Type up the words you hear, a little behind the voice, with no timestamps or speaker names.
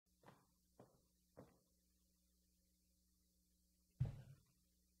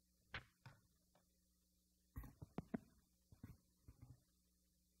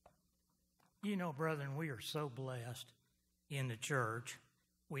You know, brethren, we are so blessed in the church.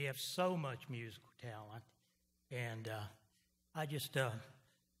 We have so much musical talent. And I just,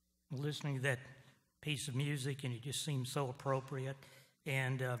 listening to that piece of music, and it just seemed so appropriate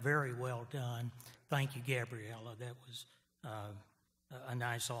and very well done. Thank you, Gabriella. That was a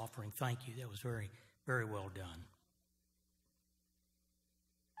nice offering. Thank you. That was very, very well done.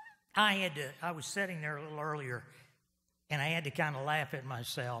 I was sitting there a little earlier, and I had to kind of laugh at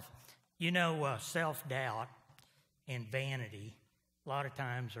myself. You know, self-doubt and vanity a lot of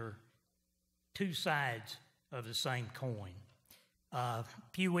times are two sides of the same coin. A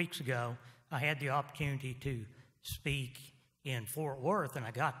few weeks ago, I had the opportunity to speak in Fort Worth, and I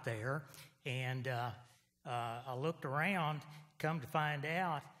got there, and I looked around, come to find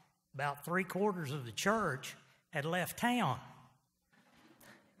out about 3/4 of the church had left town.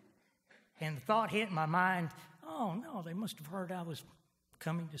 And the thought hit my mind, oh, no, they must have heard I was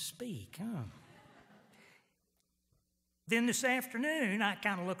coming to speak. Then this afternoon, I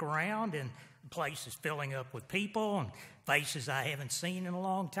kind of look around, and the place is filling up with people and faces I haven't seen in a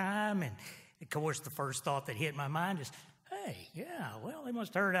long time. And, of course, the first thought that hit my mind is, hey, yeah, well, they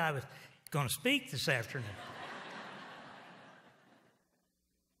must have heard I was going to speak this afternoon.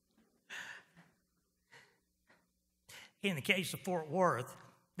 In the case of Fort Worth,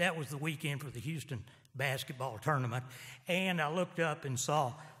 that was the weekend for the Houston basketball tournament, and I looked up and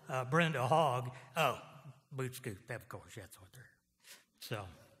saw Brenda Hogg. Oh, Boot Scoop, of course, that's what they're. So,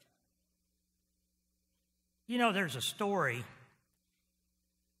 you know, there's a story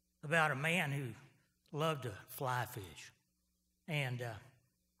about a man who loved to fly fish, and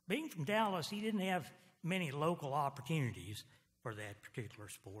being from Dallas, he didn't have many local opportunities for that particular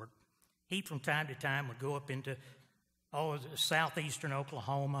sport. He, from time to time, would go up into southeastern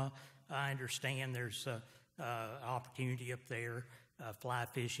Oklahoma. I understand there's opportunity up there. Fly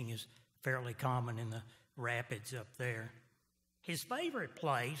fishing is fairly common in the rapids up there. His favorite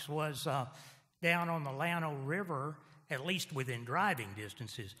place was down on the Llano River, at least within driving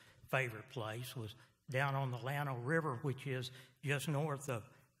distance. His favorite place was down on the Llano River, which is just north of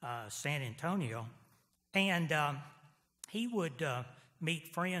San Antonio. And he would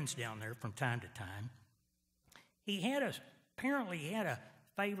meet friends down there from time to time. Apparently he had a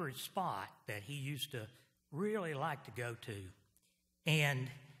favorite spot that he used to really like to go to. And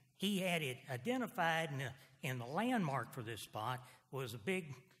he had it identified, and the landmark for this spot was a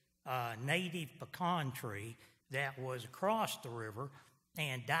big native pecan tree that was across the river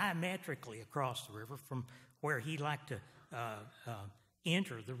and diametrically across the river from where he liked to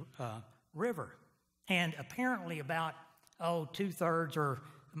enter the river. And apparently about, 2/3 or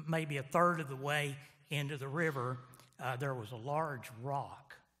maybe 1/3 of the way into the river, there was a large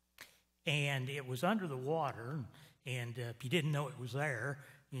rock. And it was under the water, and if you didn't know it was there,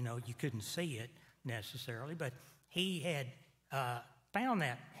 you know, you couldn't see it necessarily. But he had found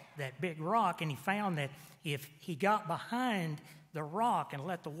that big rock, and he found that if he got behind the rock and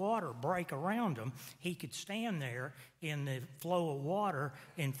let the water break around him, he could stand there in the flow of water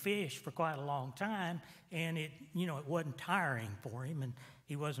and fish for quite a long time, and it wasn't tiring for him, and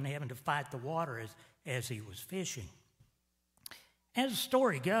he wasn't having to fight the water as he was fishing. As the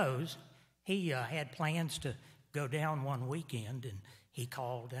story goes, he had plans to go down one weekend, and he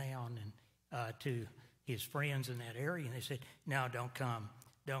called down to his friends in that area, and they said, no, don't come.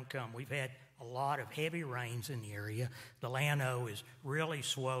 We've had a lot of heavy rains in the area. The Llano is really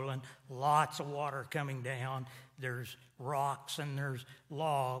swollen, lots of water coming down. There's rocks and there's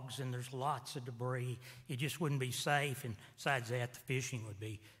logs and there's lots of debris. It just wouldn't be safe, and besides that, the fishing would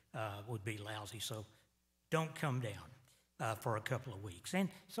be lousy. So don't come down for a couple of weeks. And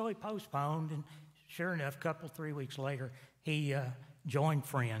so he postponed, and sure enough, 3 weeks later, he joined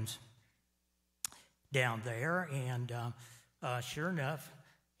friends down there, and sure enough,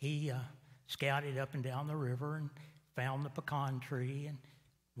 he scouted up and down the river and found the pecan tree and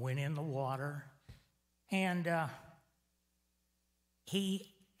went in the water. And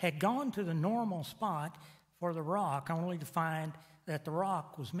he had gone to the normal spot for the rock, only to find that the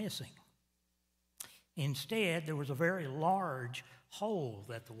rock was missing. Instead, there was a very large hole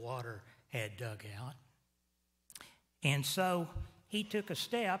that the water had dug out. And so he took a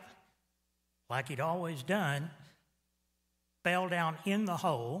step, like he'd always done, fell down in the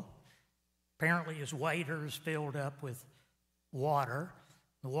hole. Apparently his waders filled up with water.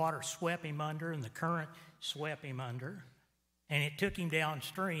 The water swept him under, and the current swept him under, and it took him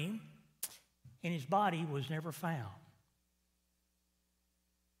downstream, and his body was never found.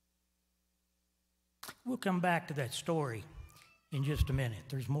 We'll come back to that story in just a minute.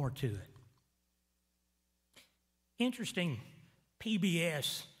 There's more to it. Interesting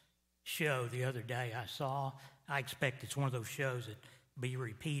PBS show the other day I saw. I expect it's one of those shows that be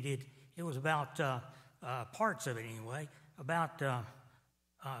repeated. It was about, parts of it anyway, about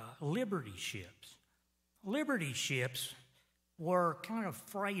Liberty ships. Liberty ships were kind of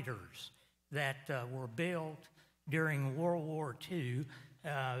freighters that were built during World War II.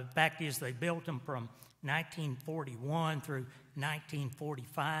 The fact is, they built them from 1941 through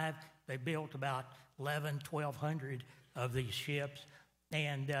 1945. They built about 1,200 of these ships,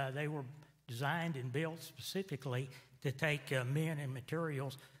 and they were designed and built specifically to take men and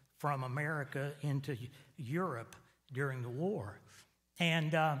materials from America into Europe during the war.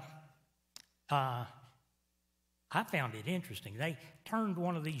 And I found it interesting. They turned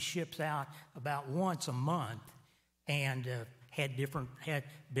one of these ships out about once a month, and had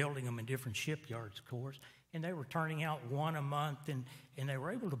building them in different shipyards, of course. And they were turning out one a month, and they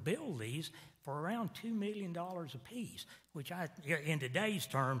were able to build these for around $2 million a piece, which in today's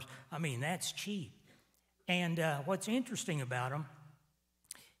terms, I mean, that's cheap. And what's interesting about them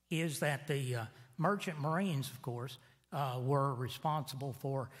is that the merchant marines, of course, were responsible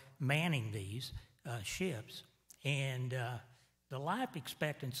for manning these ships. And the life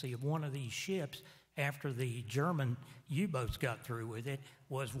expectancy of one of these ships after the German U-boats got through with it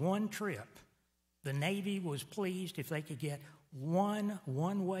was one trip. The Navy was pleased if they could get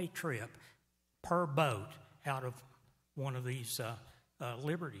one-way trip per boat out of one of these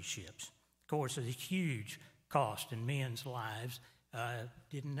Liberty ships. Of course, it's a huge cost in men's lives.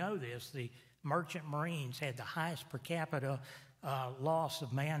 Didn't know this. The merchant marines had the highest per capita loss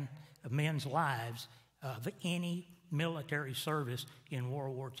of men's lives of any military service in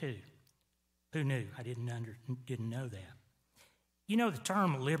World War II. Who knew? I didn't know that. You know, the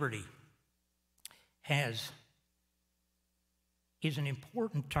term liberty is an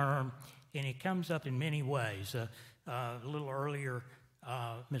important term, and it comes up in many ways. A little earlier,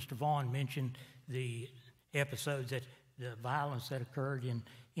 Mr. Vaughn mentioned the episodes the violence that occurred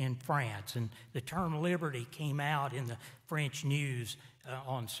in France, and the term liberty came out in the French news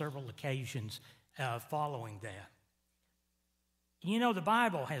on several occasions following that. You know, the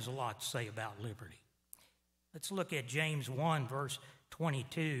Bible has a lot to say about liberty. Let's look at James 1, verse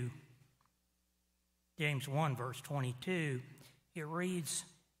 22. James 1, verse 22, it reads,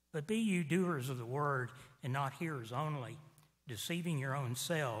 "But be you doers of the word, and not hearers only, deceiving your own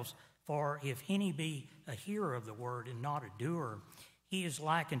selves. For if any be a hearer of the word and not a doer, he is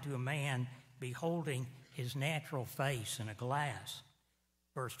likened to a man beholding his natural face in a glass."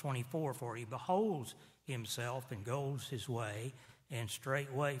 Verse 24, "For he beholds himself and goes his way, and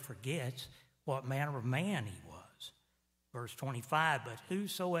straightway forgets what manner of man he was." Verse 25, "But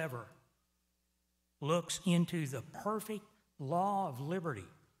whosoever looks into the perfect law of liberty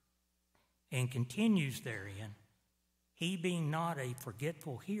and continues therein, he being not a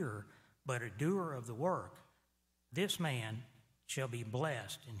forgetful hearer, but a doer of the work, this man shall be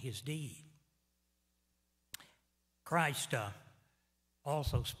blessed in his deed." Christ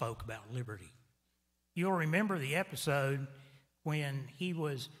also spoke about liberty. You'll remember the episode when he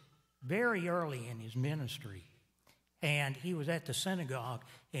was very early in his ministry, and he was at the synagogue,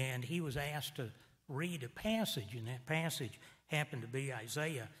 and he was asked to read a passage, and that passage happened to be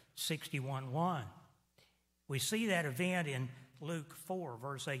Isaiah 61:1. We see that event in Luke 4,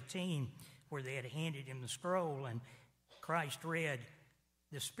 verse 18, where they had handed him the scroll, and Christ read,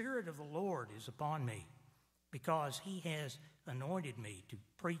 "The Spirit of the Lord is upon me, because he has anointed me to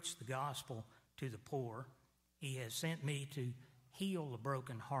preach the gospel to the poor. He has sent me to heal the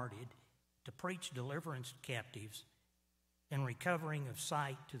brokenhearted, to preach deliverance to captives, and recovering of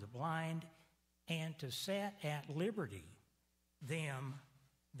sight to the blind, and to set at liberty them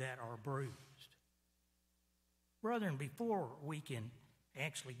that are bruised." Brethren, before we can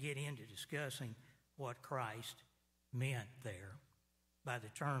actually get into discussing what Christ meant there by the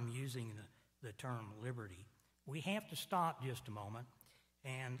term, using the term liberty, we have to stop just a moment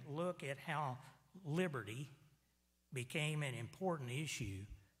and look at how liberty became an important issue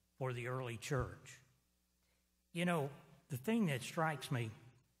for the early church. You know, the thing that strikes me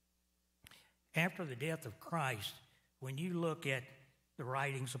after the death of Christ, when you look at the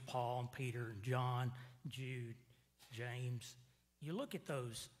writings of Paul and Peter and John, Jude, James, you look at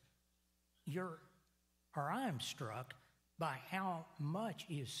those, I'm struck by how much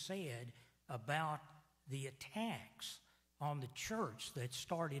is said about the attacks on the church that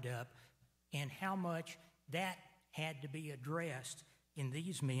started up, and how much that had to be addressed in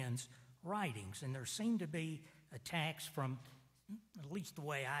these men's writings. And there seemed to be attacks from, at least the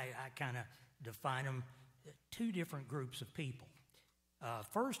way I kind of define them, two different groups of people.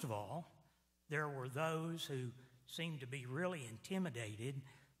 First of all, there were those who seemed to be really intimidated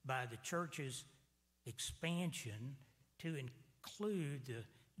by the church's expansion to include the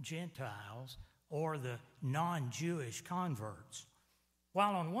Gentiles or the non-Jewish converts.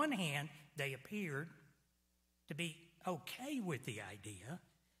 While on one hand, they appeared to be okay with the idea,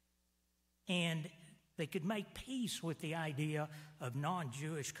 and they could make peace with the idea of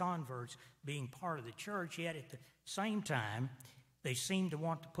non-Jewish converts being part of the church, yet at the same time, they seemed to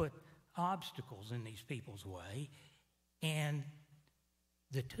want to put obstacles in these people's way, and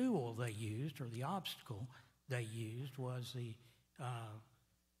the tool they used, or the obstacle they used, was the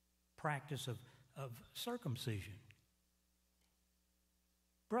practice of circumcision.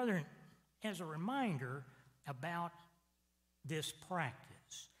 Brethren, as a reminder about this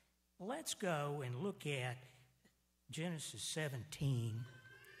practice, let's go and look at Genesis 17,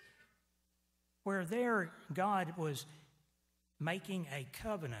 where there God was making a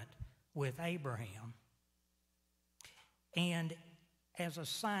covenant with Abraham. And as a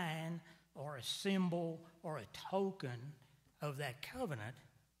sign or a symbol or a token of that covenant,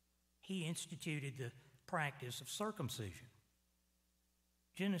 he instituted the practice of circumcision.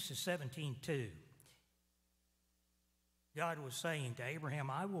 Genesis 17:2. God was saying to Abraham,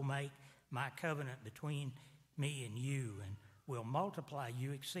 I will make my covenant between me and you, and will multiply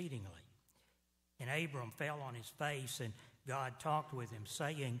you exceedingly. And Abram fell on his face, and God talked with him,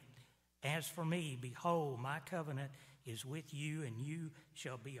 saying, As for me, behold, my covenant is with you, and you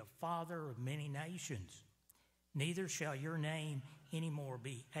shall be a father of many nations. Neither shall your name any more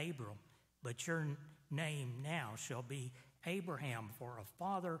be Abram, but your name now shall be Abraham, for a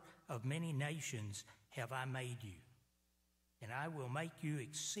father of many nations have I made you. And I will make you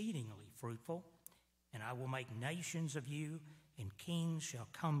exceedingly fruitful, and I will make nations of you, and kings shall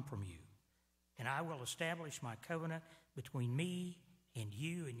come from you. And I will establish my covenant between me and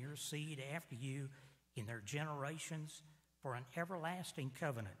you and your seed after you in their generations for an everlasting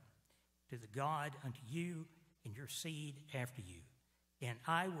covenant to the God unto you and your seed after you. And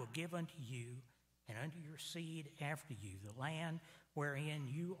I will give unto you and unto your seed after you the land wherein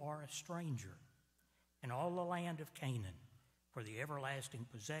you are a stranger, and all the land of Canaan for the everlasting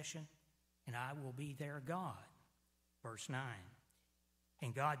possession, and I will be their God. Verse 9,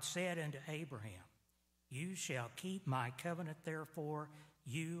 And God said unto Abraham, You shall keep my covenant, therefore,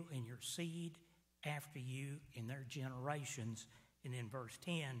 you and your seed after you in their generations. And in verse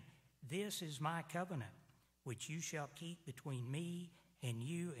 10, This is my covenant, which you shall keep between me and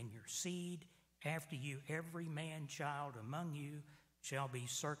you and your seed after you. Every man child among you shall be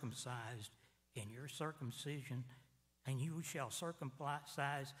circumcised, and your circumcision, and you shall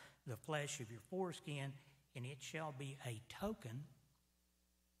circumcise the flesh of your foreskin, and it shall be a token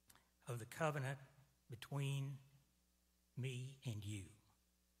of the covenant between me and you.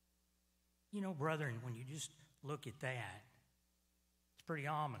 You know, brethren, when you just look at that, it's pretty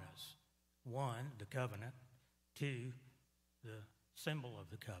ominous. One, the covenant. Two, the symbol of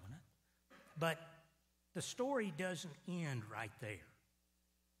the covenant. But the story doesn't end right there.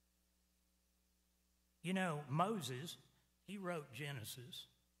 You know, Moses, he wrote Genesis.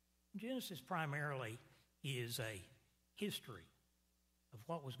 Genesis primarily is a history of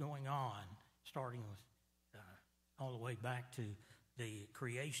what was going on, starting with all the way back to the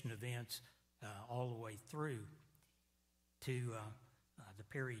creation events, all the way through to the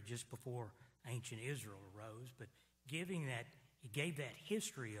period just before ancient Israel arose. But it gave that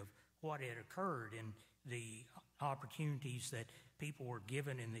history of what had occurred and the opportunities that people were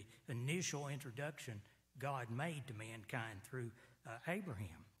given in the initial introduction God made to mankind through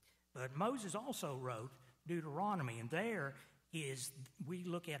Abraham. But Moses also wrote Deuteronomy, and we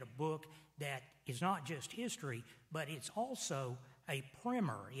look at a book that is not just history, but it's also a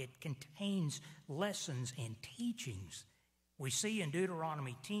primer. It contains lessons and teachings. We see in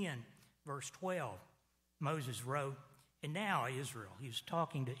Deuteronomy 10, verse 12, Moses wrote, And now, Israel, he was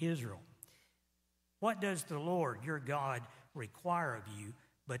talking to Israel, What does the Lord your God require of you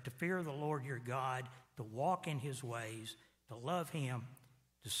but to fear the Lord your God, to walk in his ways, to love him,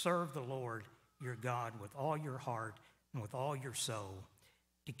 to serve the Lord your God with all your heart and with all your soul,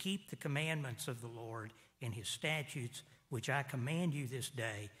 to keep the commandments of the Lord and his statutes, which I command you this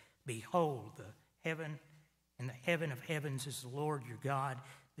day. Behold, the heaven and the heaven of heavens is the Lord your God,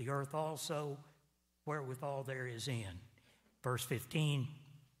 the earth also, wherewithal there is in. Verse 15,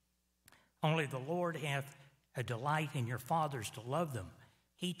 Only the Lord hath a delight in your fathers to love them.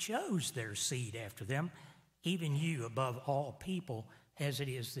 He chose their seed after them, even you above all people, as it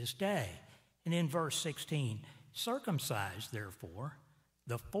is this day. And in verse 16, Circumcise, therefore,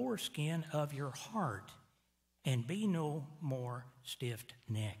 the foreskin of your heart, and be no more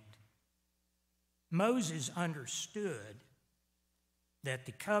stiff-necked. Moses understood that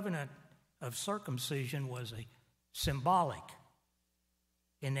the covenant of circumcision was a symbolic,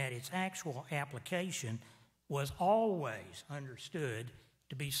 and that its actual application was always understood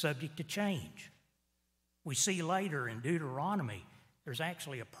to be subject to change. We see later in Deuteronomy, there's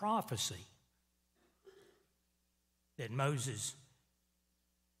actually a prophecy that Moses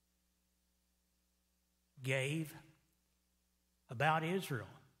gave about Israel.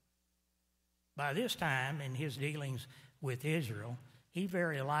 By this time, in his dealings with Israel, he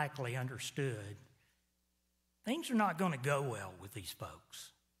very likely understood things are not going to go well with these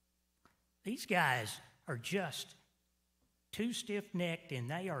folks. These guys are just too stiff-necked, and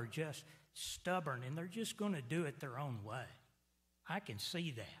they are just stubborn, and they're just going to do it their own way. I can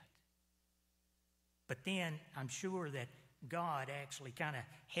see that. But then I'm sure that God actually kind of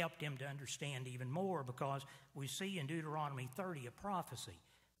helped him to understand even more, because we see in Deuteronomy 30 a prophecy.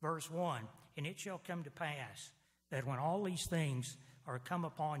 Verse 1, "And it shall come to pass that when all these things are come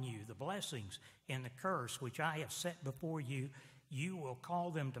upon you, the blessings and the curse which I have set before you, you will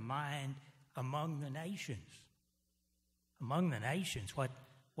call them to mind among the nations." Among the nations,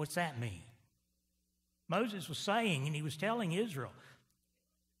 what's that mean? Moses was saying, and he was telling Israel,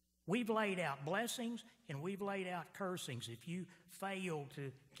 we've laid out blessings and we've laid out cursings if you fail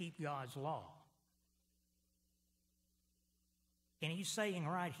to keep God's law. And he's saying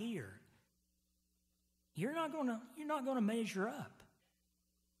right here, you're not going to measure up.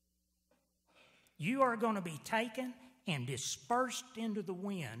 You are going to be taken and dispersed into the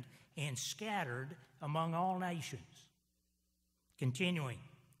wind and scattered among all nations. Continuing,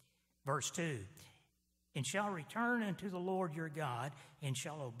 verse 2, "And shall return unto the Lord your God, and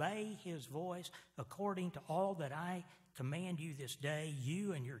shall obey his voice according to all that I command you this day,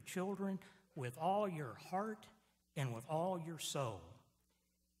 you and your children, with all your heart and with all your soul,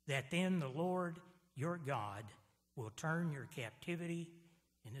 that then the Lord your God will turn your captivity."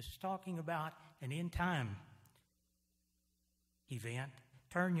 And this is talking about an end-time event.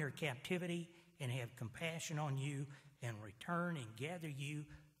 "Turn your captivity and have compassion on you, and return and gather you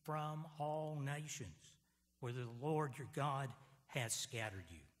from all nations, whither the Lord your God hath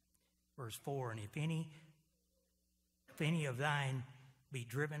scattered you." Verse 4, "And if any of thine be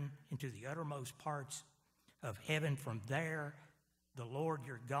driven into the uttermost parts of heaven, from there the Lord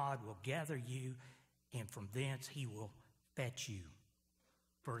your God will gather you, and from thence he will fetch you."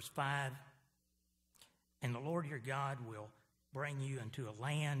 Verse 5, "And the Lord your God will bring you into a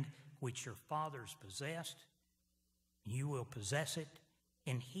land which your fathers possessed. You will possess it,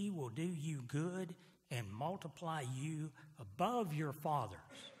 and he will do you good and multiply you above your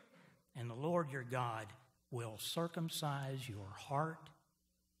fathers. And the Lord your God will circumcise your heart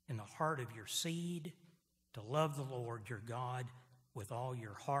and the heart of your seed, to love the Lord your God with all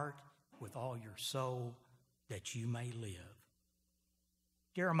your heart, with all your soul, that you may live."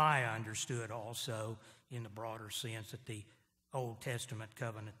 Jeremiah understood also, in the broader sense, that the Old Testament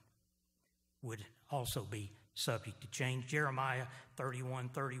covenant would also be subject to change. Jeremiah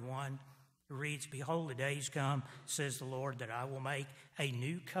 31:31 reads, "Behold, the days come, says the Lord, that I will make a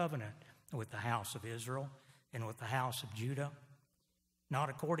new covenant with the house of Israel and with the house of Judah, not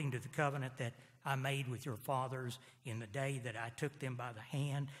according to the covenant that I made with your fathers in the day that I took them by the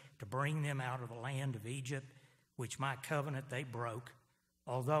hand to bring them out of the land of Egypt, which my covenant they broke,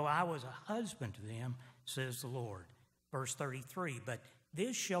 although I was a husband to them, says the Lord." Verse 33, "But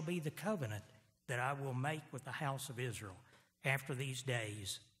this shall be the covenant that I will make with the house of Israel. After these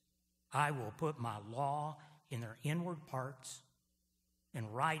days, I will put my law in their inward parts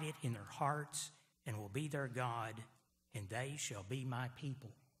and write it in their hearts, and will be their God, and they shall be my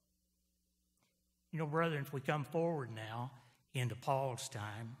people." You know, brethren, if we come forward now into Paul's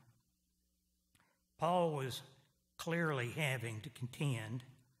time, Paul was clearly having to contend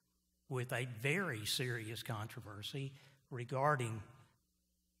with a very serious controversy regarding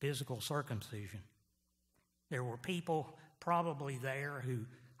physical circumcision. There were people probably there who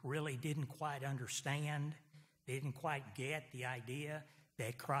really didn't quite understand, didn't quite get the idea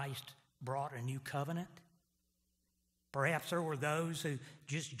that Christ brought a new covenant. Perhaps there were those who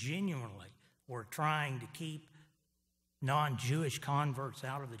just genuinely were trying to keep non-Jewish converts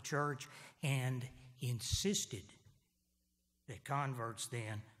out of the church and insisted that converts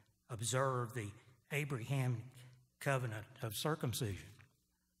then observe the Abrahamic covenant of circumcision.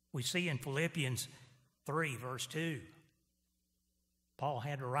 We see in Philippians 3, verse 2, Paul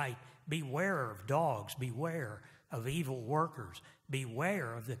had to write, "Beware of dogs, beware of evil workers,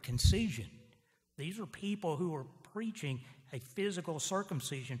 beware of the concision." These are people who are preaching a physical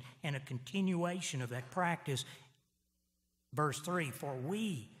circumcision and a continuation of that practice. Verse 3, "For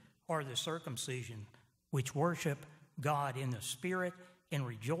we are the circumcision which worship God in the Spirit and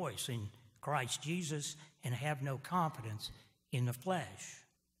rejoice in Christ Jesus and have no confidence in the flesh.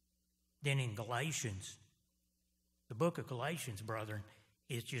 Then in Galatians, the book of Galatians, brethren,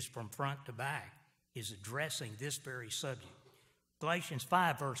 is just from front to back, is addressing this very subject. Galatians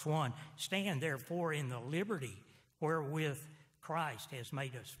 5, verse 1, stand therefore in the liberty wherewith Christ has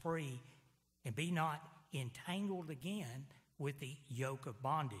made us free, and be not entangled again with the yoke of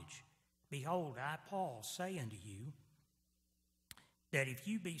bondage. Behold, I, Paul, say unto you, that if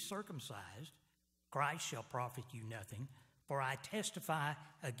you be circumcised, Christ shall profit you nothing. For I testify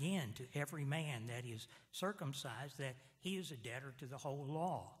again to every man that is circumcised that he is a debtor to the whole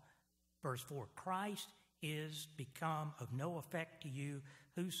law. Verse 4, Christ is become of no effect to you,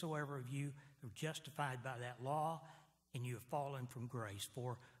 whosoever of you are justified by that law, and you have fallen from grace.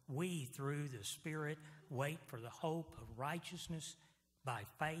 For we, through the Spirit, wait for the hope of righteousness by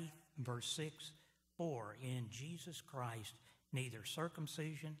faith. Verse 6, for in Jesus Christ neither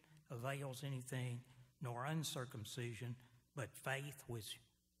circumcision avails anything, nor uncircumcision, but faith which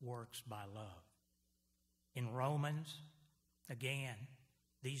works by love. In Romans, again,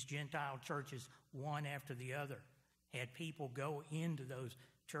 these Gentile churches, one after the other, had people go into those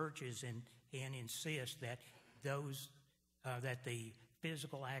churches and insist that that the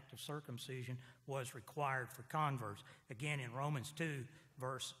physical act of circumcision was required for converts. Again, in Romans 2,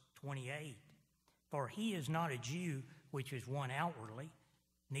 verse 28, for he is not a Jew which is one outwardly,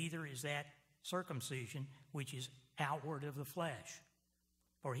 neither is that circumcision which is outward of the flesh.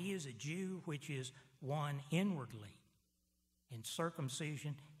 For he is a Jew which is one inwardly, and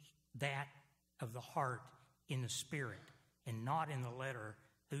circumcision that of the heart in the spirit, and not in the letter,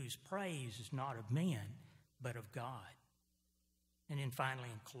 whose praise is not of men, but of God. And then finally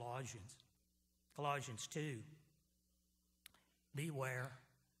in Colossians 2, beware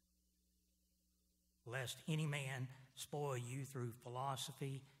lest any man spoil you through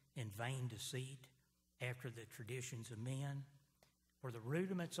philosophy and vain deceit, after the traditions of men, for the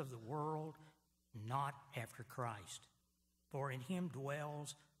rudiments of the world, not after Christ. For in him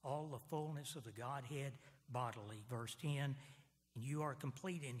dwells all the fullness of the Godhead bodily. Verse 10, and you are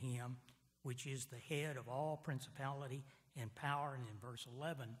complete in him, which is the head of all principality and power. And in verse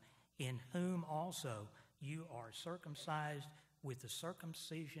 11, in whom also you are circumcised with the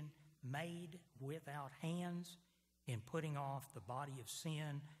circumcision made without hands, in putting off the body of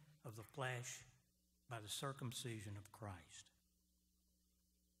sin of the flesh by the circumcision of Christ.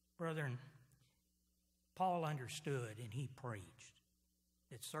 Brethren, Paul understood and he preached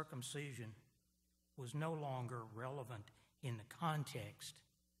that circumcision was no longer relevant in the context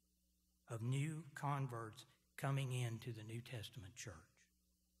of new converts coming into the New Testament church.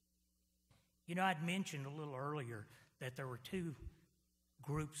 You know, I'd mentioned a little earlier that there were two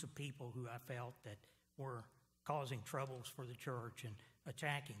groups of people who I felt that were causing troubles for the church and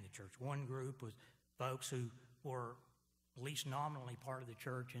attacking the church. One group was folks who were at least nominally part of the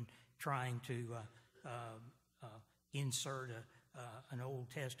church and trying to insert an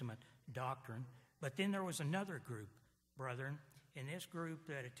Old Testament doctrine. But then there was another group, brethren, and this group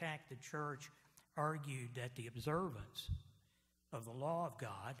that attacked the church argued that the observance of the law of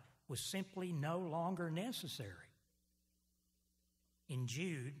God was simply no longer necessary. In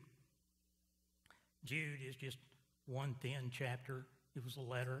Jude is just one thin chapter. It was a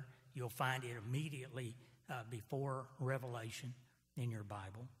letter. You'll find it immediately before Revelation in your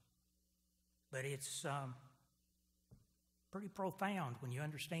Bible. But it's pretty profound when you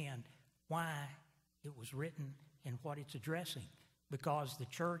understand why it was written and what it's addressing. Because the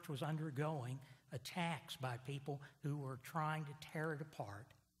church was undergoing attacks by people who were trying to tear it apart.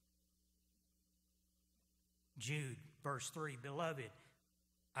 Jude, verse 3, Beloved,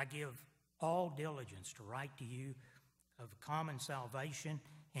 I give all diligence to write to you of common salvation,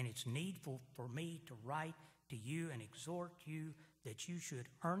 and it's needful for me to write to you and exhort you that you should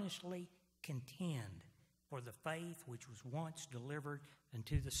earnestly contend for the faith which was once delivered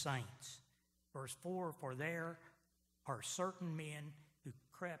unto the saints. Verse 4, For there are certain men who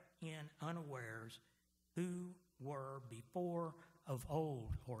crept in unawares, who were before of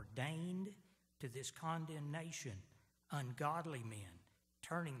old ordained to this condemnation, ungodly men,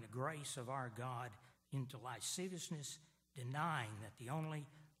 turning the grace of our God into lasciviousness, denying that the only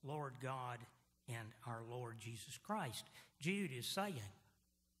Lord God and our Lord Jesus Christ. Jude is saying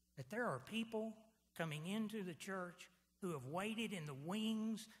that there are people coming into the church who have waited in the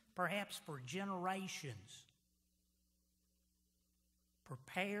wings perhaps for generations,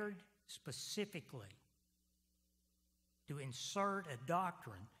 prepared specifically to insert a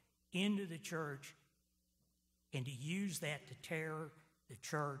doctrine into the church and to use that to tear the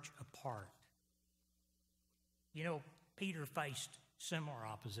church apart. You know, Peter faced similar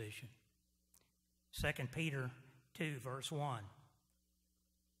opposition. 2 Peter 2, verse 1.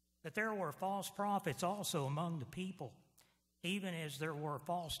 That there were false prophets also among the people, even as there were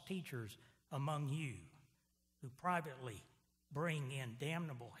false teachers among you, who privately bring in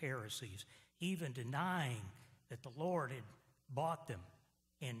damnable heresies, even denying that the Lord had bought them,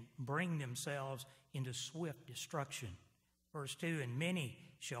 and bring themselves into swift destruction. Verse 2, and many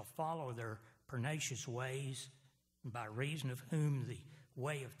shall follow their pernicious ways, by reason of whom the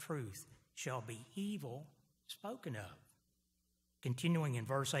way of truth shall be evil spoken of. Continuing in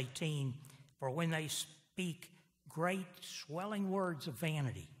verse 18, for when they speak great swelling words of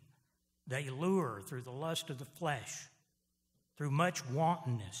vanity, they lure through the lust of the flesh, through much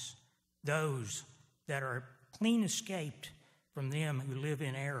wantonness, those that are clean escaped from them who live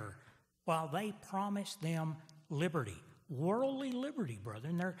in error, while they promise them liberty, worldly liberty,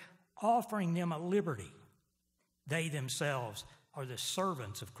 brethren. They're offering them a liberty. They themselves are the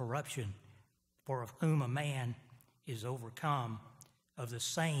servants of corruption, for of whom a man is overcome, of the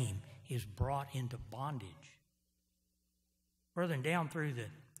same is brought into bondage. Brethren, down through the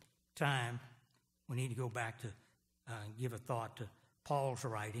time, we need to go back to give a thought to Paul's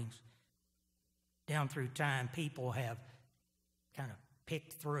writings. Down through time, people have kind of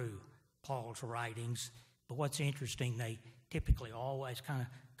picked through Paul's writings, but what's interesting, they typically always kind of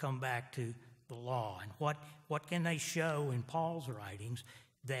come back to the law. And what can they show in Paul's writings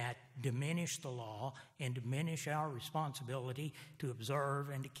that diminish the law and diminish our responsibility to observe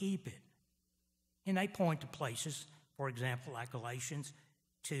and to keep it? And they point to places, for example, like Galatians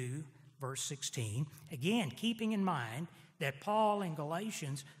 2, verse 16. Again, keeping in mind that Paul in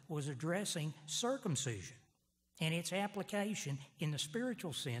Galatians was addressing circumcision and its application in the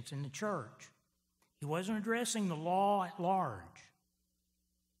spiritual sense in the church. He wasn't addressing the law at large.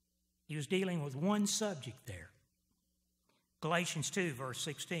 He was dealing with one subject there. Galatians 2, verse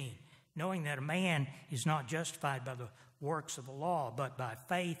 16, knowing that a man is not justified by the works of the law, but by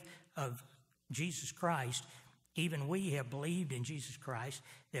faith of Jesus Christ, even we have believed in Jesus Christ,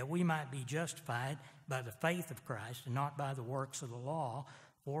 that we might be justified by the faith of Christ and not by the works of the law.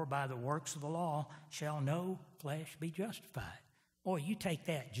 For by the works of the law shall no flesh be justified. Boy, you take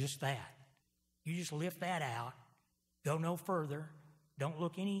that, just that. You just lift that out, go no further, don't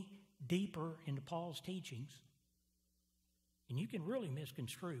look any deeper into Paul's teachings, and you can really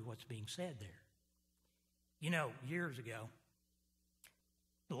misconstrue what's being said there. You know, years ago,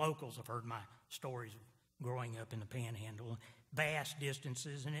 the locals have heard my stories of growing up in the Panhandle, vast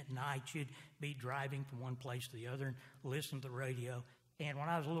distances, and at night you'd be driving from one place to the other and listen to the radio. And when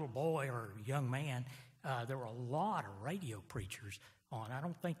I was a little boy or a young man, there were a lot of radio preachers on. I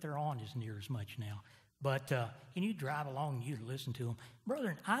don't think they're on as near as much now. But and you drive along and you'd listen to them.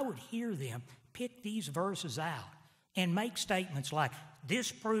 Brethren, I would hear them pick these verses out and make statements like,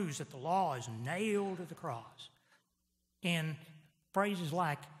 this proves that the law is nailed to the cross. And phrases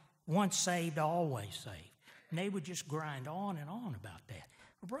like, once saved, always saved. And they would just grind on and on about that.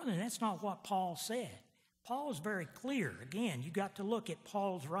 But brethren, that's not what Paul said. Paul is very clear. Again, you got to look at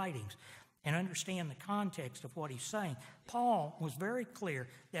Paul's writings and understand the context of what he's saying. Paul was very clear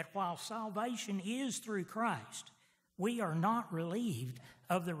that while salvation is through Christ, we are not relieved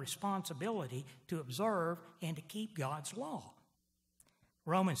of the responsibility to observe and to keep God's law.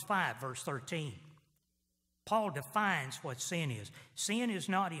 Romans 5, verse 13. Paul defines what sin is. Sin is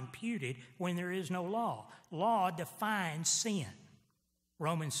not imputed when there is no law. Law defines sin.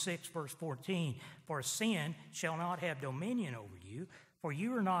 Romans 6, verse 14, for sin shall not have dominion over you, for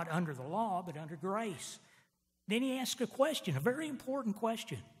you are not under the law, but under grace. Then he asks a question, a very important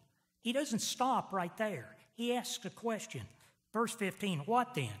question. He doesn't stop right there. He asks a question. Verse 15,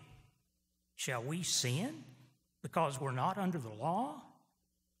 what then? Shall we sin because we're not under the law,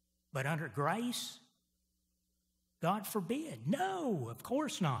 but under grace? God forbid. No, of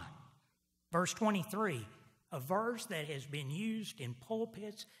course not. Verse 23, a verse that has been used in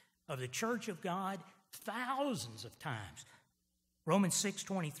pulpits of the Church of God thousands of times. Romans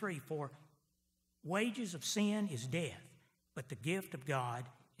 6:23, for wages of sin is death, but the gift of God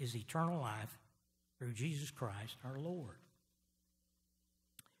is eternal life through Jesus Christ our Lord.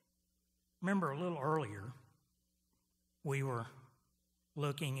 Remember a little earlier, we were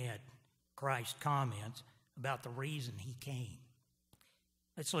looking at Christ's comments about the reason he came.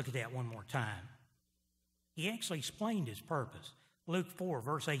 Let's look at that one more time. He actually explained his purpose. Luke 4,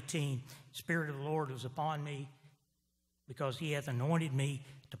 verse 18, Spirit of the Lord was upon me because he hath anointed me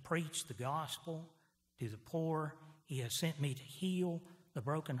to preach the gospel to the poor. He has sent me to heal the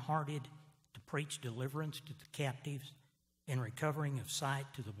brokenhearted, to preach deliverance to the captives, and recovering of sight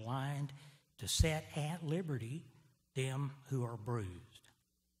to the blind, to set at liberty them who are bruised.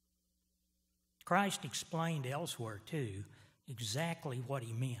 Christ explained elsewhere, too, exactly what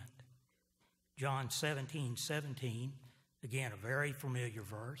he meant. John 17:17, again, a very familiar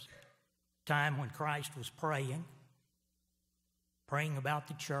verse. Time when Christ was praying about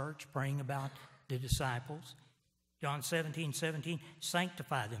the church, praying about the disciples. John 17:17,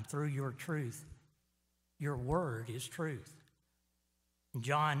 sanctify them through your truth. Your word is truth. In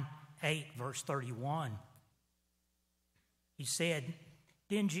John 8, verse 31, he said,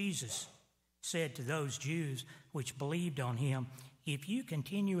 then Jesus said to those Jews which believed on him, if you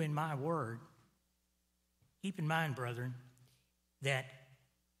continue in my word, keep in mind, brethren, that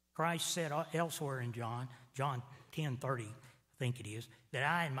Christ said elsewhere in John 10:30, I think it is, that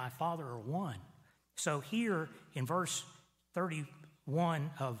I and my Father are one. So here in verse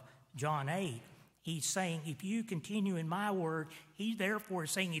 31 of John 8, he's saying, if you continue in my word, he therefore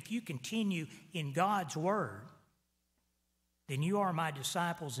is saying, if you continue in God's word, then you are my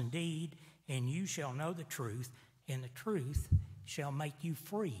disciples indeed, and you shall know the truth, and the truth shall make you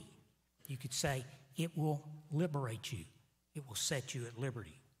free. You could say it will liberate you. It will set you at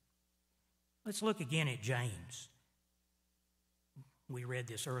liberty. Let's look again at James. We read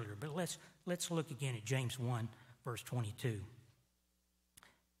this earlier, but let's look again at James 1, verse 22.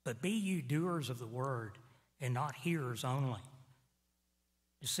 But be you doers of the word, and not hearers only,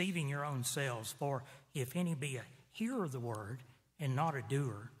 deceiving your own selves. For if any be a hearer of the word, and not a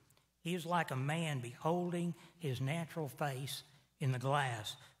doer, he is like a man beholding his natural face in the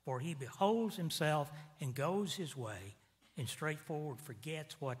glass. For he beholds himself and goes his way, and straightforward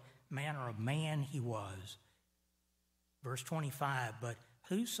forgets what manner of man he was. Verse 25, but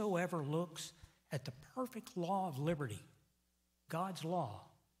whosoever looks at the perfect law of liberty, God's law,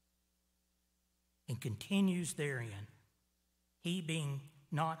 and continues therein, he being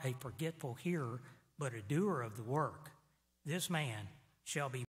not a forgetful hearer, but a doer of the work, this man shall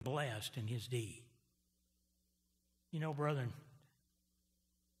be blessed in his deed. You know, brethren,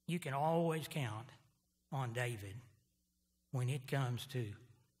 you can always count on David when it comes to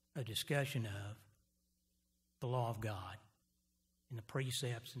a discussion of the law of God and the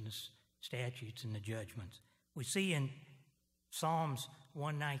precepts and the statutes and the judgments. We see in Psalms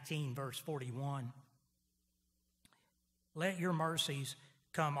 119, verse 41, let your mercies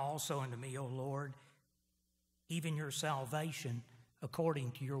come also unto me, O Lord, even your salvation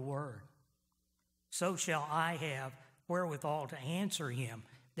according to your word. So shall I have wherewithal to answer him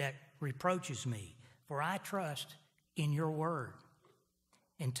that reproaches me, for I trust in your word.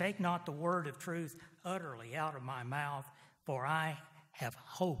 And take not the word of truth utterly out of my mouth, for I have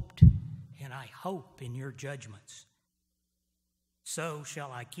hoped, and I hope in your judgments. So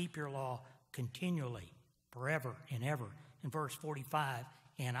shall I keep your law continually, forever and ever. In verse 45,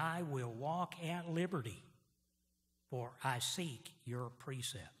 and I will walk at liberty, for I seek your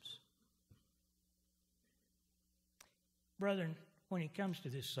precepts. Brethren, when it comes to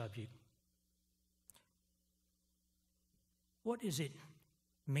this subject, what does it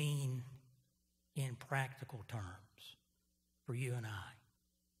mean in practical terms for you and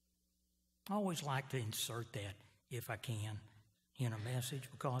I always like to insert that, if I can, in a message,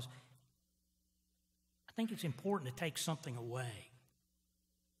 because I think it's important to take something away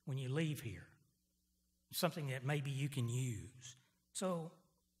when you leave here, something that maybe you can use. So,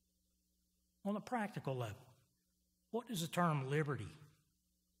 on a practical level, what does the term liberty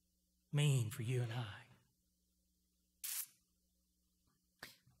mean for you and I?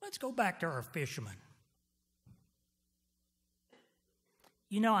 Let's go back to our fisherman.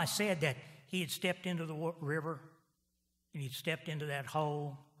 You know, I said that he had stepped into the river, and he'd stepped into that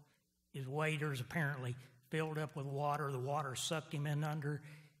hole. His waders apparently filled up with water. The water sucked him in under.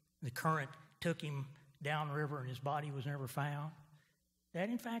 The current took him downriver, and his body was never found. That,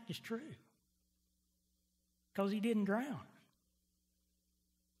 in fact, is true, because he didn't drown.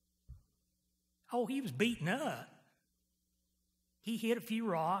 Oh, he was beaten up. He hit a few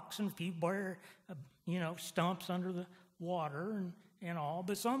rocks and a few bare, stumps under the water and all,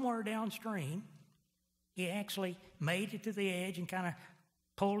 but somewhere downstream, he actually made it to the edge and kind of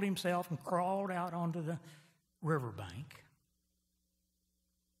pulled himself and crawled out onto the riverbank.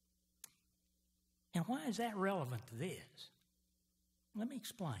 And why is that relevant to this? Let me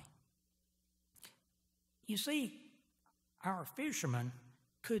explain. You see, our fisherman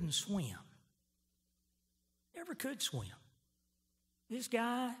couldn't swim. Never could swim. This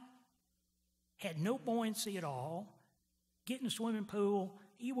guy had no buoyancy at all. Get in the swimming pool,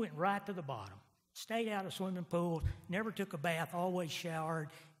 he went right to the bottom. Stayed out of swimming pools, never took a bath, always showered.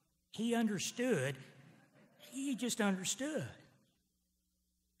 He understood. He just understood.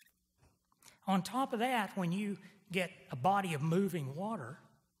 On top of that, when you get a body of moving water,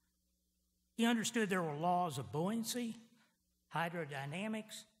 he understood there were laws of buoyancy,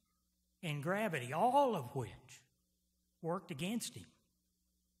 hydrodynamics, and gravity, all of which worked against him.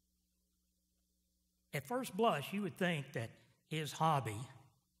 At first blush, you would think that his hobby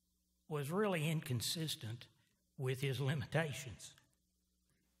was really inconsistent with his limitations.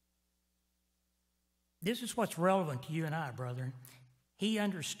 This is what's relevant to you and I, brethren. He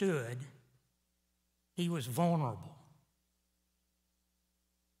understood he was vulnerable.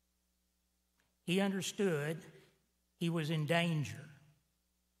 He understood he was in danger.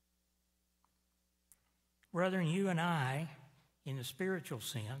 Brethren, you and I, in the spiritual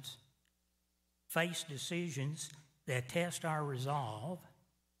sense, face decisions that test our resolve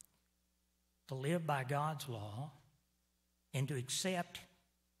to live by God's law and to accept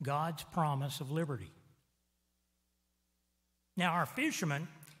God's promise of liberty. Now, our fisherman,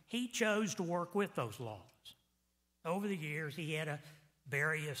 he chose to work with those laws. Over the years, he had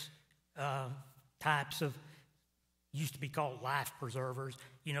various types of, used to be called life preservers.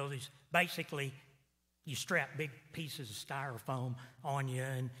 You know, these basically, you strap big pieces of styrofoam on you,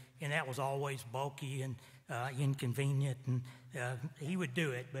 and that was always bulky and inconvenient, and he would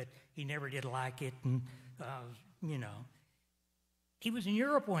do it, but he never did like it, and, you know. He was in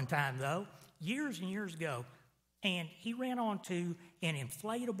Europe one time, though, years and years ago, and he ran onto an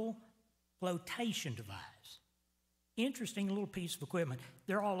inflatable flotation device. Interesting little piece of equipment.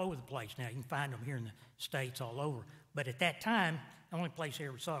 They're all over the place now. You can find them here in the States all over. But at that time, the only place I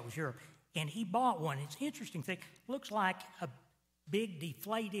ever saw it was Europe. And he bought one. It's an interesting thing. Looks like a big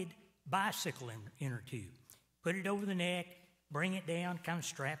deflated bicycle inner tube. Put it over the neck, bring it down, kind of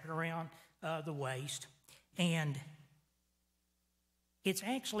strap it around the waist. And it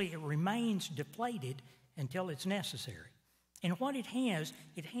remains deflated until it's necessary. And what it has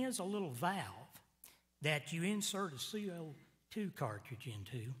a little valve that you insert a CO2 cartridge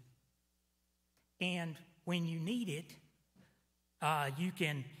into. And when you need it, you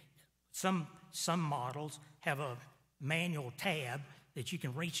can, some models have a manual tab that you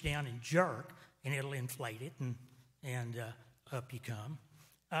can reach down and jerk, and it'll inflate it, and up you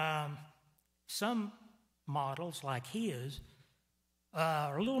come. Some models, like his,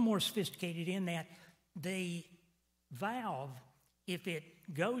 are a little more sophisticated in that the valve, if it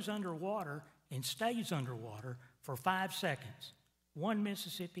goes underwater and stays underwater for 5 seconds, 1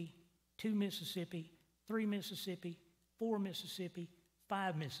 Mississippi, 2 Mississippi, 3 Mississippi, 4 Mississippi,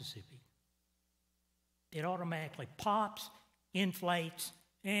 5 Mississippi, it automatically pops, inflates,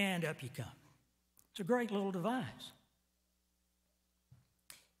 and up you come. It's a great little device.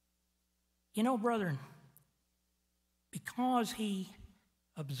 You know, brethren, because he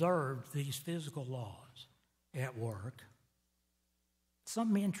observed these physical laws at work,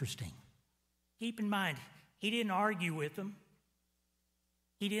 something interesting. Keep in mind, he didn't argue with them.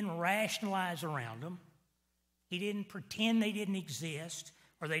 He didn't rationalize around them. He didn't pretend they didn't exist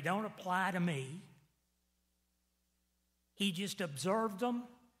or they don't apply to me. He just observed them,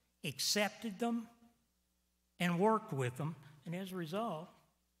 accepted them, and worked with them. And as a result,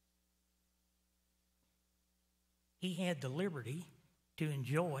 he had the liberty to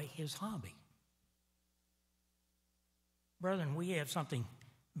enjoy his hobby. Brethren, we have something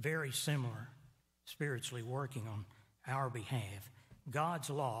very similar spiritually working on our behalf. God's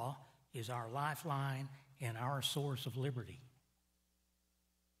law is our lifeline and our source of liberty.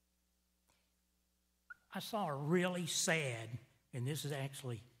 I saw a really sad, and this is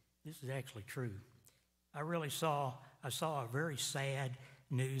actually true. I saw a very sad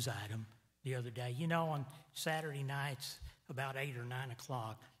news item the other day. You know, on Saturday nights, about 8 or 9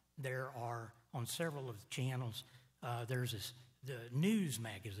 o'clock, there are, on several of the channels, there's the news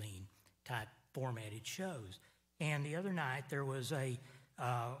magazine type formatted shows. And the other night there was a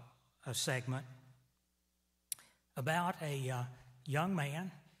segment about a young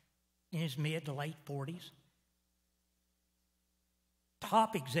man in his mid to late 40s,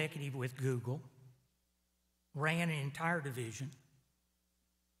 top executive with Google, ran an entire division,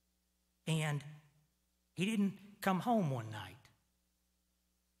 and he didn't come home one night.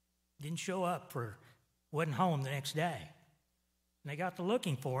 Didn't show up wasn't home the next day. And they got to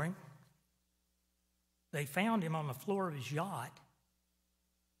looking for him. They found him on the floor of his yacht.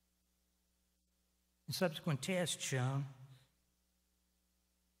 And subsequent tests shown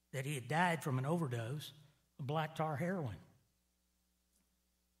that he had died from an overdose of black tar heroin.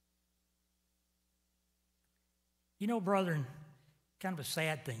 You know, brethren, kind of a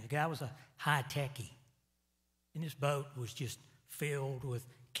sad thing. The guy was a high techie. And this boat was just filled with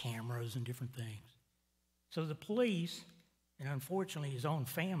cameras and different things. So the police, and unfortunately his own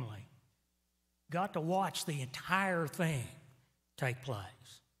family, got to watch the entire thing take place.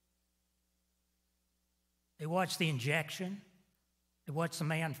 They watched the injection. They watched the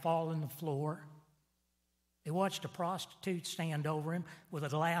man fall on the floor. They watched a prostitute stand over him with a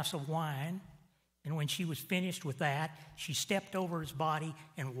glass of wine. And when she was finished with that, she stepped over his body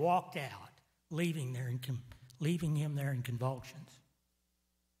and walked out, leaving him there in convulsions.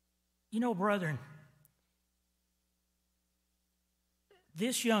 You know, brethren,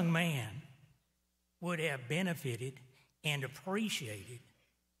 this young man would have benefited and appreciated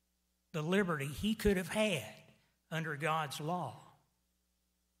the liberty he could have had under God's law.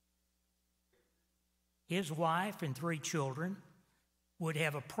 His wife and 3 children would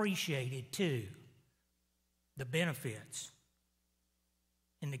have appreciated, too, the benefits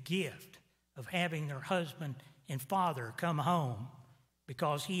and the gift of having their husband and father come home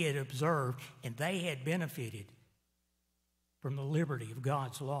because he had observed and they had benefited from the liberty of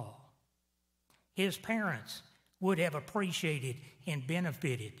God's law. His parents would have appreciated and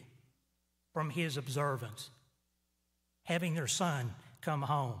benefited from his observance, having their son come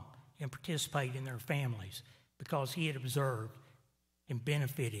home and participate in their families because he had observed and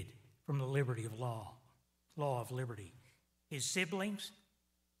benefited from the liberty of law of liberty. His siblings,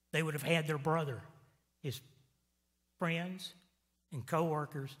 they would have had their brother, his friends and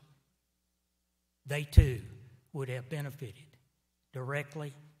co-workers, they too would have benefited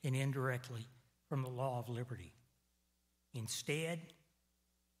directly and indirectly from the law of liberty. Instead,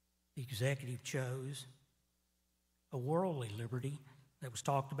 the executive chose a worldly liberty that was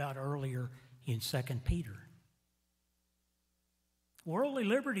talked about earlier in 2 Peter. Worldly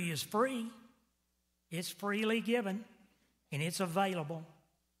liberty is free. It's freely given, and it's available.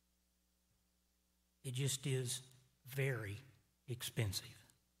 It just is very expensive.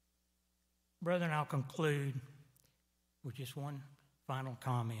 Brethren, I'll conclude with just one final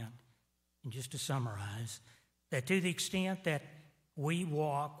comment, and just to summarize, that to the extent that we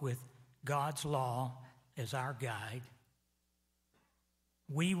walk with God's law as our guide,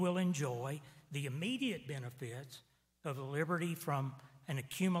 we will enjoy the immediate benefits of the liberty from an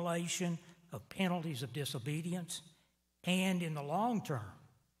accumulation of penalties of disobedience, and in the long term,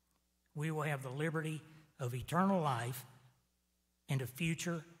 we will have the liberty of eternal life and a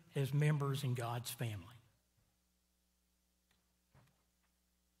future as members in God's family.